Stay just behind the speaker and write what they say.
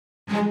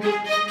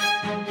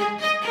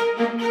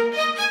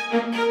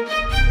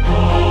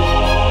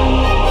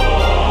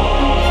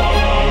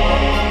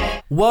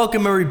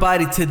Welcome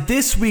everybody to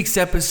this week's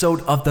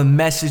episode of The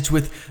Message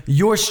with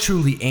yours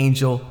truly,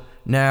 Angel.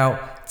 Now,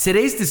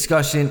 today's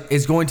discussion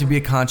is going to be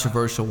a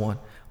controversial one,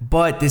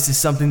 but this is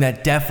something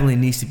that definitely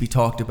needs to be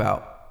talked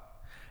about.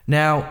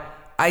 Now,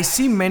 I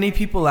see many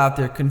people out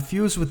there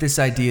confused with this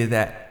idea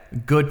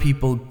that good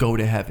people go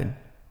to heaven.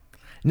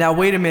 Now,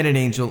 wait a minute,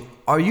 Angel.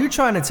 Are you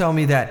trying to tell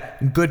me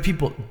that good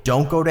people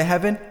don't go to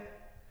heaven?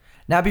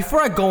 Now,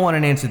 before I go on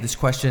and answer this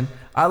question,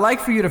 I'd like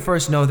for you to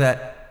first know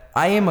that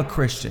I am a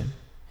Christian.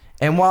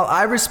 And while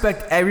I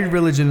respect every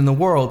religion in the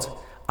world,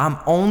 I'm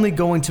only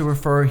going to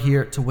refer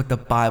here to what the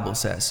Bible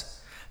says.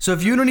 So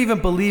if you don't even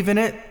believe in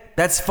it,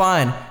 that's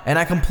fine, and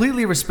I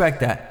completely respect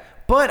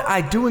that. But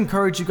I do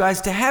encourage you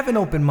guys to have an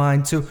open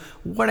mind to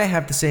what I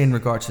have to say in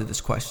regards to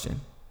this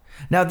question.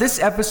 Now, this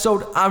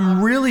episode,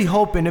 I'm really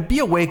hoping to be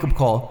a wake-up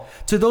call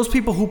to those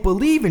people who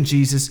believe in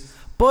Jesus,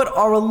 but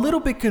are a little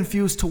bit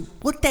confused to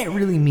what that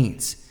really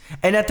means.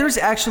 And that there's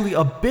actually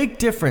a big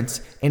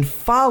difference in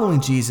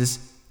following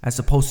Jesus as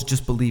opposed to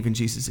just believing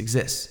Jesus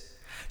exists.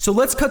 So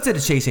let's cut to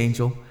the chase,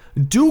 Angel.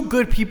 Do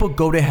good people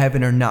go to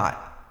heaven or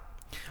not?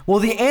 Well,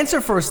 the answer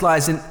first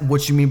lies in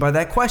what you mean by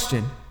that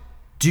question.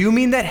 Do you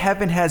mean that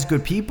heaven has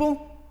good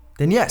people?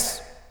 Then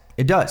yes,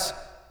 it does.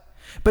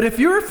 But if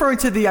you're referring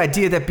to the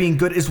idea that being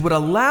good is what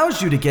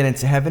allows you to get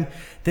into heaven,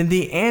 then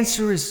the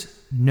answer is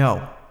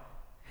no.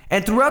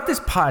 And throughout this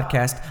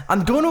podcast,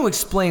 I'm going to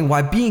explain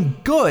why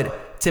being good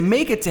to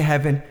make it to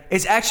heaven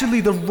is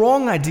actually the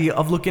wrong idea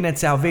of looking at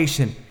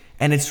salvation.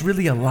 And it's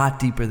really a lot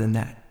deeper than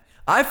that.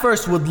 I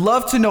first would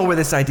love to know where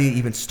this idea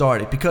even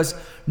started, because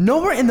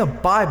nowhere in the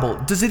Bible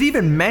does it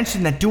even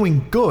mention that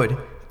doing good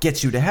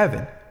gets you to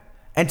heaven.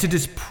 And to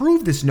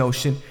disprove this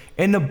notion,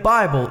 in the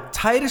Bible,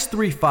 Titus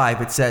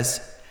 3:5, it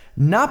says,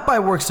 "Not by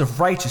works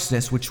of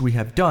righteousness which we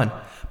have done,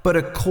 but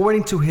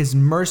according to his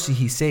mercy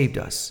he saved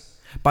us,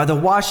 by the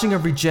washing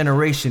of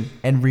regeneration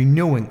and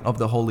renewing of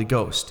the Holy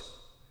Ghost."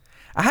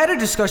 I had a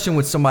discussion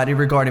with somebody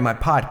regarding my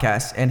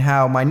podcast and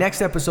how my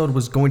next episode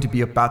was going to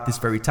be about this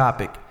very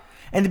topic.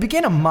 And they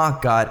began to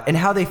mock God and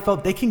how they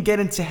felt they can get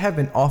into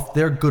heaven off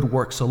their good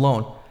works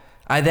alone.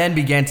 I then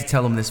began to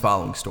tell them this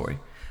following story.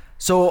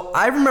 So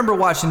I remember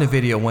watching a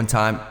video one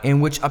time in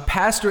which a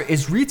pastor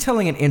is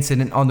retelling an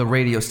incident on the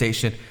radio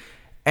station,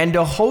 and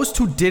the host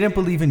who didn't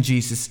believe in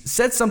Jesus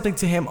said something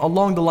to him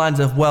along the lines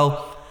of,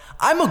 "Well,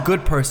 I'm a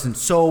good person,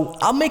 so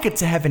I'll make it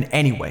to heaven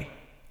anyway.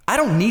 I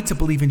don't need to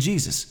believe in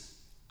Jesus.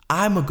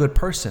 I'm a good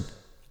person.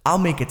 I'll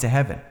make it to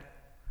heaven."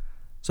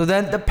 So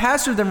then the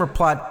pastor then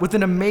replied with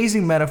an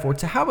amazing metaphor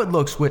to how it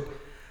looks when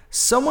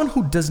someone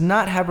who does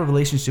not have a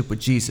relationship with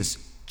Jesus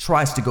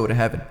tries to go to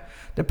heaven.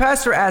 The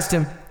pastor asked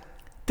him,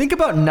 think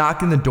about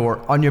knocking the door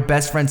on your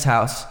best friend's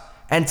house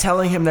and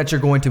telling him that you're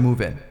going to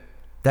move in.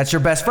 That's your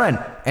best friend,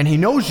 and he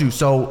knows you,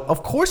 so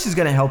of course he's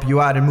going to help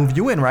you out and move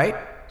you in, right?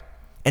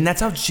 And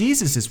that's how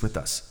Jesus is with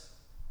us.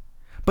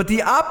 But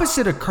the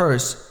opposite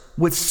occurs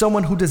with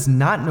someone who does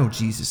not know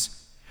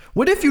Jesus.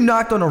 What if you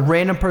knocked on a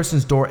random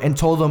person's door and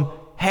told them,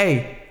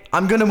 "Hey,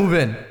 I'm gonna move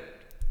in"?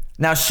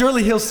 Now,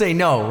 surely he'll say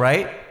no,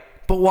 right?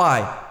 But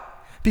why?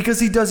 Because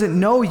he doesn't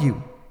know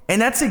you.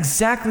 And that's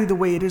exactly the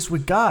way it is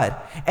with God.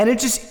 And it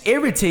just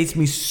irritates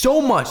me so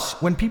much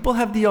when people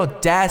have the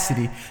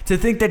audacity to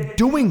think that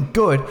doing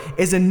good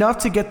is enough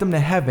to get them to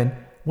heaven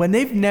when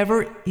they've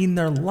never in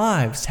their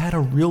lives had a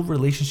real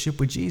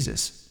relationship with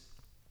Jesus.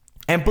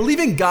 And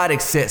believing God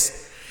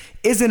exists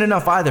isn't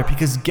enough either,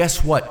 because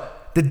guess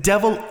what? The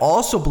devil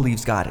also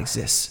believes God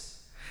exists.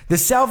 The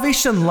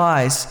salvation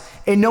lies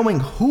in knowing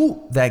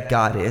who that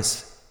God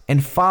is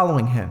and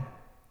following him.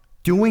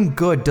 Doing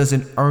good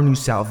doesn't earn you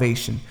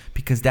salvation,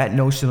 because that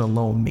notion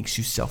alone makes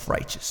you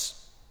self-righteous.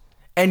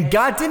 And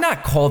God did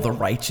not call the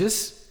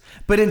righteous,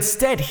 but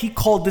instead he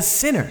called the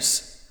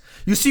sinners.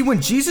 You see,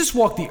 when Jesus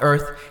walked the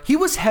earth, he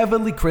was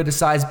heavily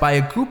criticized by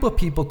a group of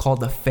people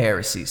called the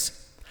Pharisees.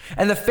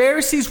 And the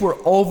Pharisees were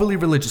overly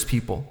religious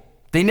people.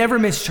 They never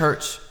missed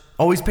church,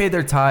 always paid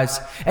their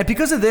tithes, and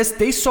because of this,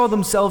 they saw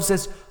themselves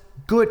as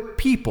good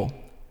people.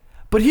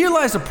 But here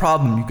lies the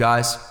problem, you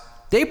guys.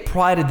 They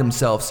prided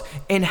themselves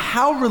in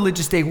how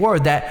religious they were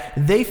that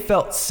they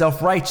felt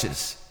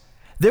self-righteous.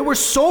 They were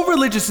so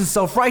religious and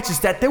self-righteous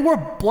that they were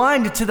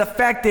blinded to the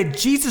fact that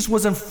Jesus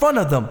was in front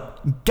of them,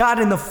 God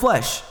in the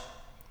flesh.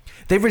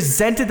 They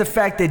resented the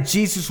fact that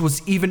Jesus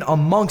was even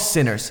amongst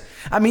sinners.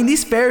 I mean,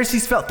 these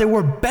Pharisees felt they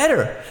were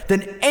better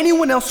than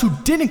anyone else who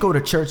didn't go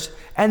to church,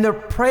 and their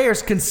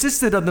prayers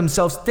consisted of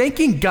themselves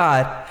thanking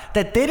God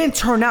that they didn't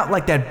turn out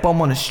like that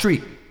bum on the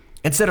street,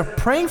 instead of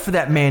praying for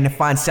that man to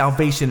find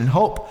salvation and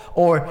hope,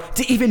 or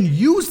to even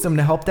use them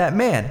to help that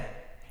man.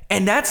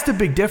 And that's the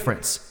big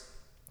difference.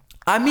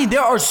 I mean,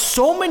 there are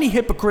so many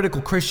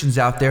hypocritical Christians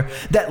out there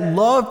that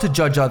love to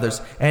judge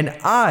others, and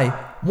I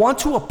want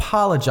to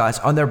apologize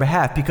on their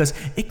behalf because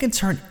it can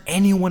turn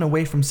anyone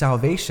away from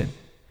salvation.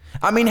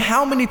 I mean,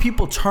 how many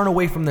people turn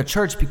away from the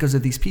church because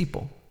of these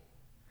people?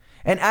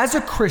 And as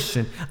a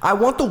Christian, I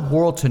want the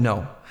world to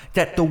know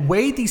that the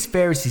way these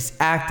Pharisees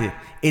acted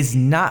is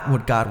not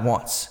what God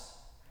wants.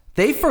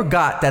 They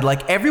forgot that,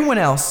 like everyone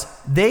else,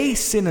 they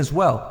sin as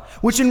well,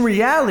 which in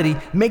reality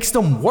makes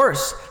them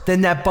worse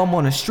than that bum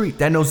on the street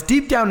that knows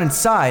deep down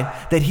inside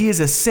that he is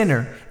a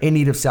sinner in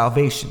need of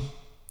salvation.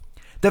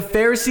 The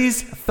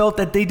Pharisees felt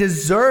that they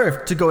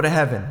deserved to go to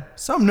heaven.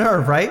 Some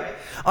nerve, right?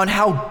 On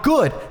how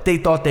good they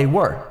thought they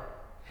were.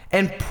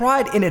 And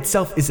pride in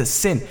itself is a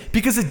sin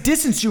because it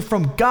distances you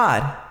from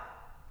God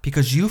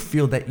because you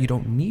feel that you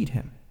don't need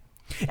him.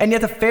 And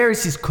yet the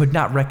Pharisees could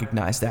not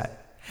recognize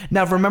that.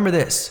 Now remember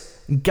this,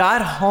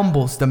 God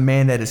humbles the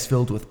man that is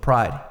filled with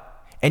pride,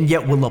 and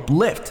yet will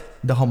uplift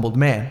the humbled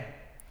man.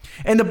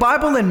 In the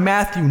Bible in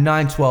Matthew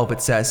 9:12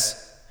 it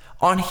says,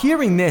 "On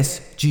hearing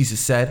this, Jesus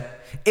said,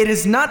 it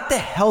is not the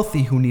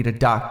healthy who need a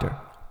doctor,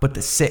 but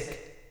the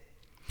sick."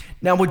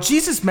 Now what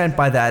Jesus meant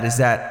by that is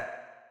that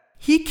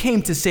he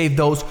came to save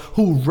those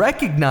who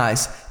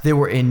recognized they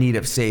were in need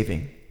of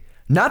saving,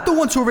 not the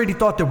ones who already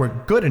thought they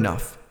were good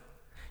enough.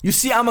 You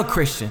see, I'm a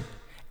Christian,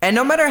 and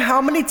no matter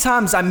how many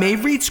times I may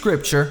read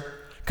scripture,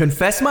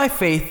 confess my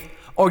faith,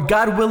 or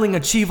God willing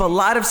achieve a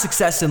lot of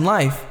success in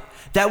life,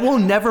 that will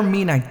never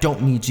mean I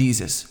don't need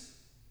Jesus.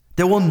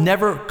 There will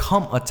never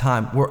come a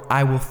time where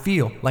I will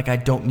feel like I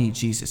don't need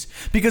Jesus.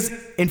 Because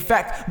in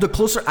fact, the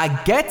closer I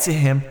get to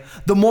him,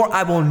 the more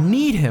I will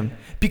need him,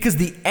 because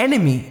the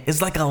enemy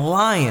is like a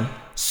lion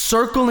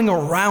circling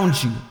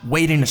around you,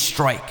 waiting to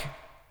strike.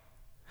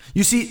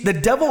 You see, the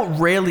devil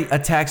rarely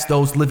attacks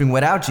those living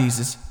without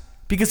Jesus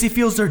because he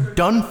feels they're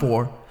done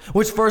for,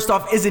 which first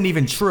off isn't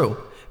even true.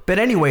 But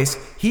anyways,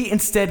 he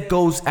instead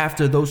goes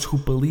after those who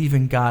believe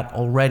in God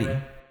already.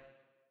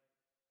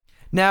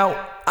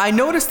 Now, I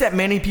noticed that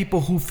many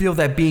people who feel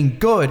that being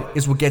good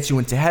is what gets you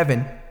into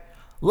heaven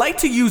like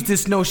to use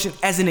this notion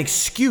as an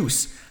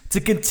excuse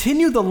to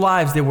continue the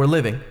lives they were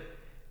living.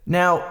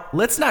 Now,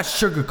 let's not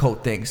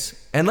sugarcoat things,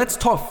 and let's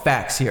talk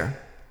facts here.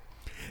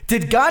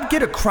 Did God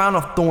get a crown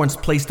of thorns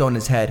placed on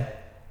his head,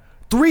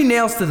 3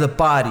 nails to the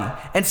body,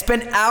 and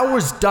spend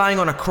hours dying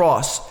on a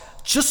cross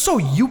just so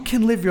you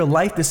can live your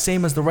life the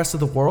same as the rest of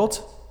the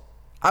world?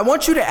 I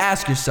want you to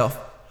ask yourself,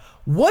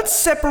 what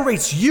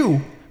separates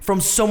you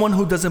from someone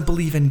who doesn't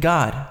believe in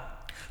God?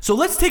 So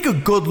let's take a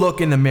good look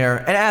in the mirror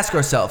and ask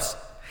ourselves,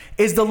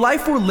 is the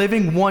life we're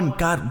living one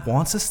God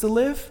wants us to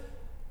live?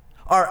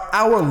 Are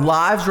our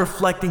lives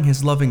reflecting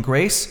his love and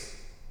grace?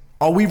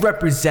 Are we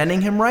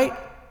representing him right?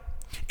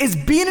 Is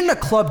being in a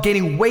club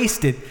getting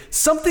wasted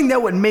something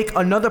that would make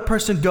another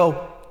person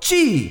go,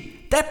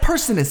 gee, that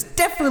person is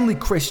definitely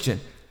Christian?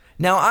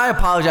 Now, I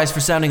apologize for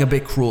sounding a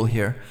bit cruel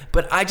here,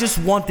 but I just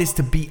want this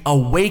to be a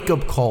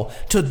wake-up call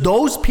to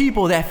those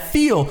people that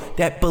feel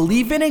that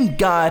believing in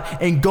God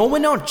and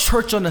going on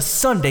church on a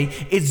Sunday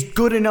is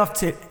good enough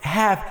to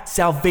have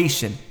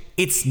salvation.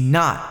 It's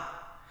not.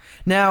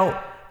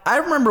 Now, I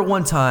remember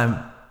one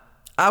time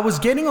I was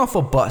getting off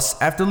a bus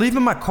after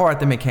leaving my car at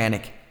the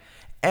mechanic,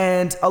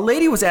 and a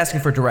lady was asking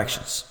for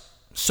directions.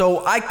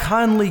 So I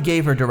kindly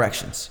gave her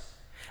directions.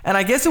 And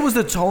I guess it was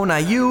the tone I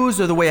used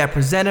or the way I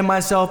presented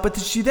myself, but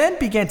she then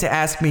began to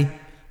ask me,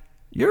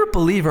 "You're a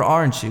believer,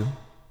 aren't you?"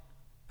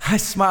 I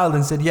smiled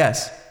and said,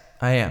 "Yes,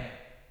 I am."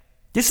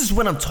 This is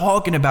what I'm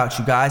talking about,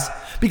 you guys,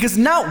 because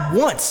not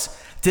once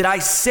did I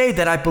say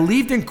that I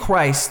believed in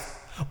Christ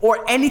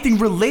or anything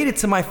related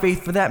to my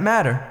faith for that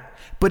matter,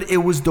 but it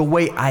was the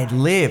way I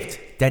lived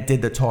that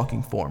did the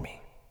talking for me.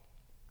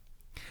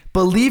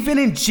 Believing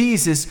in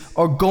Jesus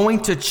or going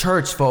to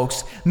church,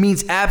 folks,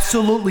 means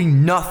absolutely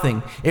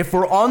nothing if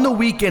we're on the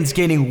weekends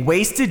getting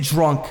wasted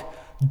drunk,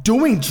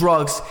 doing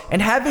drugs,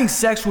 and having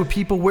sex with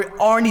people we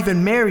aren't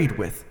even married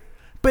with.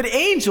 But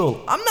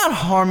Angel, I'm not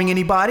harming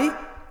anybody.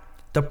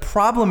 The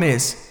problem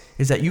is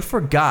that you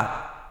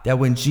forgot that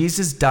when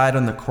Jesus died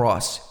on the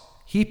cross,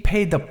 he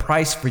paid the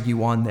price for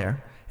you on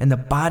there, and the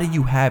body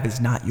you have is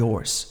not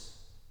yours.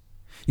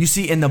 You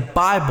see, in the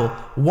Bible,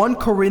 1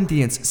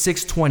 Corinthians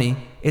 6:20,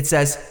 it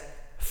says,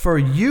 "For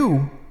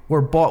you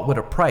were bought with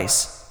a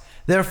price.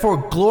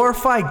 Therefore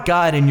glorify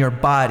God in your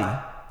body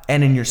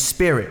and in your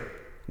spirit,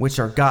 which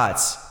are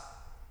God's."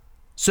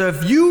 So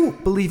if you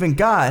believe in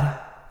God,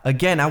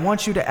 again, I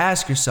want you to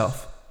ask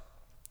yourself,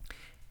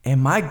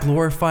 am I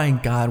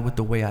glorifying God with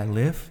the way I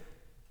live?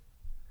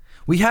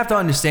 We have to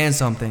understand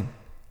something.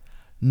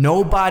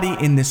 Nobody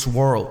in this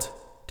world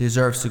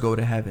deserves to go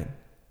to heaven.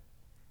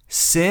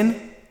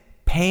 Sin,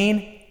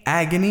 pain,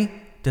 agony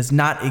does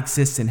not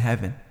exist in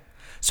heaven.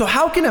 So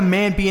how can a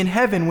man be in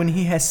heaven when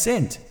he has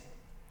sinned?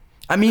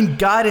 I mean,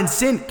 God and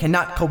sin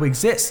cannot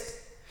coexist.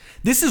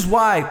 This is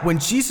why when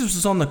Jesus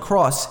was on the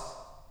cross,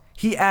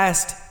 he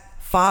asked,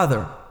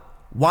 "Father,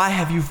 why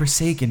have you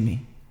forsaken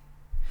me?"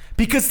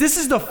 Because this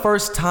is the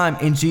first time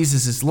in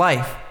Jesus'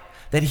 life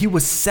that he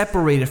was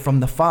separated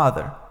from the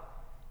Father.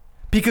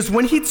 Because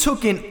when he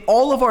took in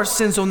all of our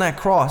sins on that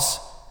cross,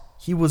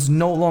 he was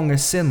no longer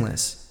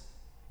sinless.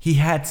 He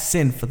had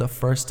sin for the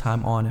first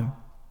time on him.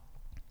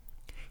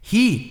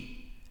 He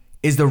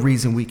is the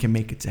reason we can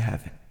make it to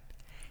heaven.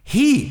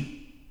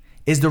 He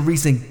is the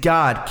reason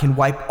God can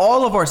wipe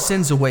all of our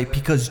sins away,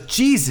 because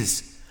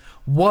Jesus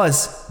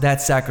was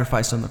that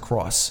sacrifice on the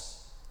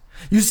cross.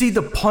 You see,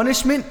 the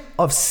punishment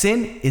of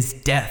sin is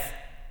death.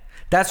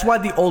 That's why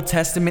the Old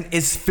Testament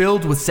is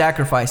filled with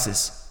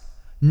sacrifices.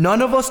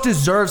 None of us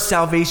deserve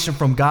salvation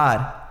from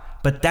God,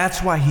 but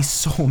that's why He's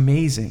so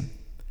amazing.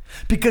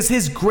 Because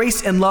His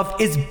grace and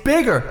love is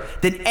bigger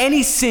than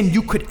any sin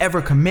you could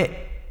ever commit.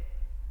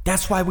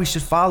 That's why we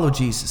should follow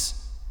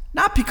Jesus.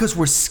 Not because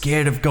we're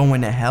scared of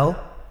going to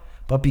hell,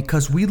 but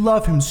because we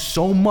love Him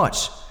so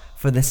much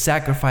for the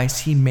sacrifice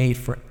He made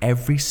for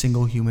every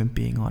single human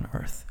being on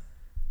earth.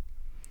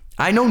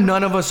 I know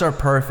none of us are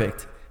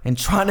perfect, and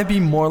trying to be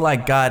more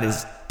like God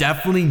is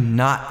definitely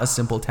not a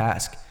simple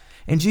task.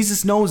 And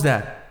Jesus knows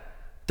that.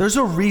 There's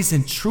a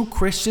reason true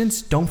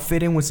Christians don't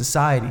fit in with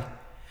society,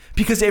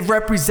 because it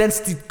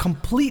represents the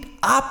complete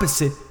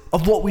opposite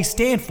of what we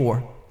stand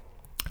for.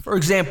 For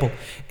example,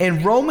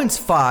 in Romans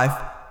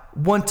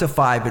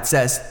 5:1-5, it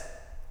says,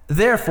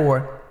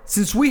 "Therefore,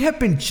 since we have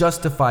been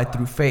justified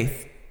through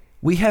faith,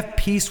 we have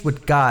peace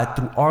with God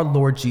through our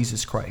Lord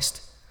Jesus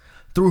Christ,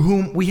 through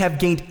whom we have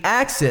gained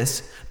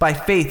access by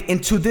faith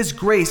into this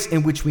grace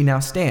in which we now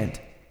stand.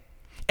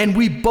 And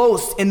we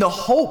boast in the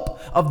hope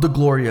of the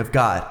glory of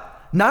God.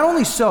 Not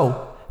only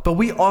so, but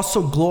we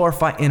also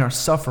glorify in our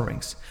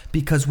sufferings,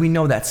 because we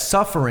know that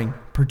suffering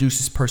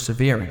produces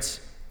perseverance.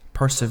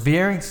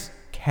 Perseverance,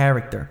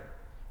 character.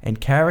 And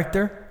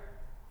character,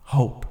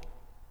 hope.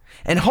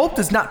 And hope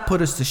does not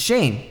put us to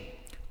shame,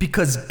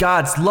 because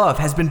God's love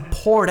has been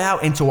poured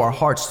out into our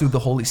hearts through the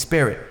Holy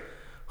Spirit,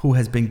 who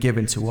has been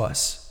given to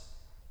us."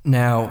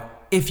 Now,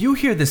 if you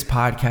hear this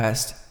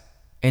podcast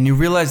and you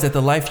realize that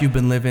the life you've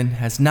been living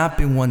has not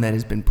been one that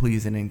has been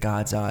pleasing in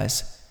God's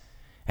eyes,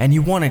 and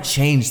you want to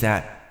change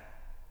that,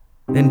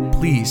 then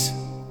please,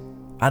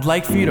 I'd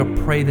like for you to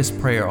pray this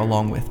prayer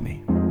along with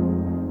me.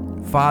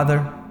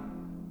 Father,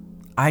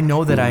 I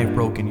know that I have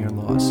broken your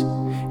laws,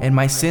 and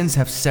my sins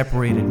have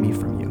separated me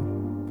from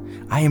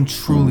you. I am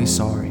truly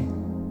sorry.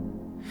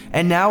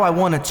 And now I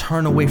want to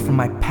turn away from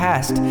my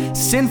past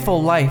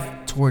sinful life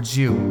towards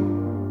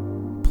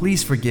you.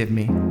 Please forgive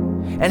me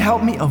and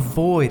help me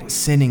avoid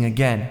sinning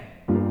again.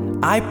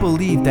 I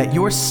believe that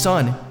your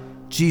Son,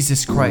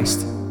 Jesus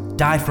Christ,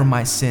 died for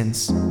my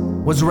sins,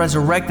 was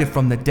resurrected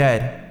from the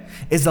dead,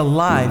 is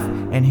alive,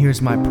 and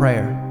hears my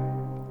prayer.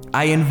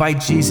 I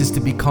invite Jesus to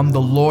become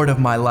the Lord of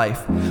my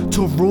life,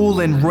 to rule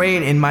and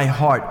reign in my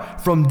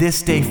heart from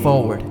this day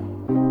forward.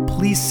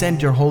 Please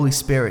send your Holy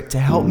Spirit to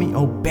help me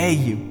obey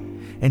you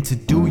and to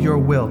do your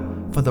will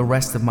for the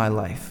rest of my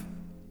life.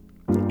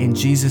 In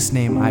Jesus'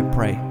 name I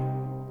pray.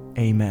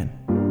 Amen.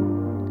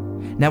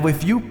 Now,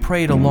 if you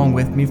prayed along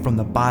with me from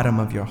the bottom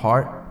of your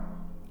heart,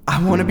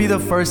 I want to be the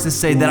first to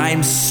say that I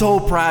am so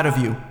proud of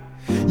you.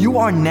 You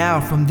are now,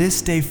 from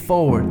this day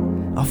forward,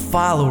 a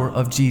follower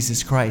of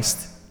Jesus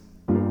Christ.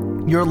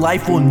 Your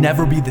life will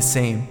never be the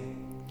same.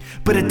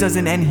 But it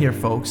doesn't end here,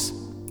 folks.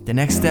 The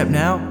next step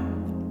now,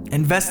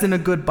 invest in a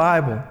good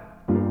Bible,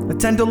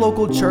 attend a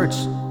local church,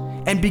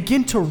 and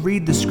begin to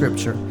read the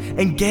scripture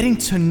and getting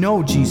to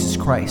know Jesus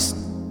Christ,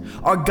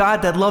 our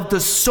God that loved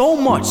us so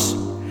much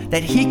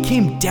that He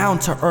came down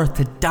to earth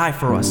to die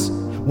for us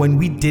when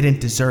we didn't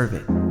deserve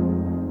it.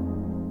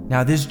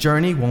 Now, this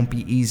journey won't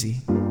be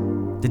easy.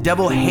 The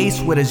devil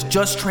hates what has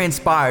just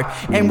transpired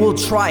and will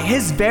try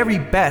his very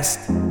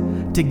best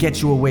to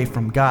get you away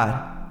from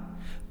God.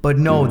 But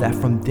know that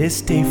from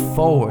this day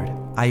forward,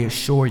 I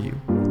assure you,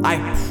 I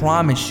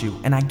promise you,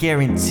 and I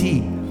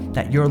guarantee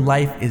that your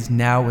life is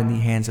now in the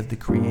hands of the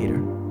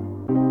Creator.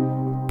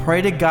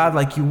 Pray to God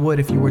like you would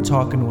if you were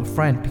talking to a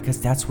friend, because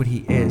that's what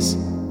He is.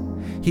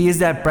 He is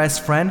that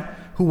best friend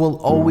who will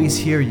always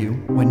hear you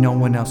when no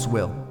one else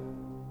will.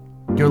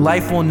 Your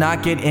life will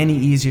not get any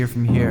easier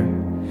from here.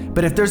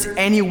 But if there's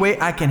any way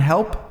I can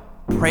help,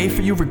 pray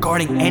for you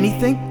regarding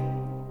anything,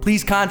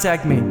 please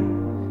contact me,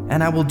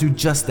 and I will do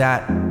just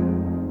that.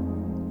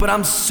 But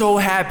I'm so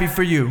happy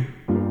for you,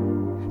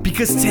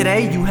 because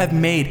today you have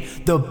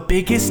made the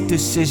biggest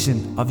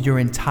decision of your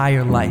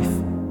entire life,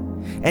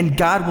 and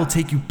God will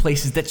take you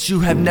places that you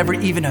have never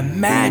even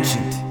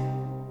imagined.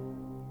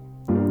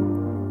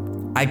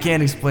 I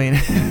can't explain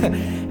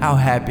how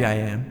happy I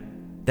am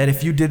that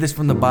if you did this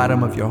from the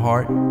bottom of your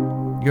heart,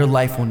 your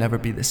life will never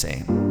be the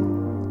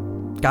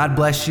same. God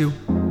bless you,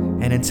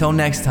 and until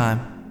next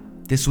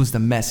time, this was The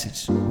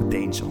Message with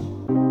Angel.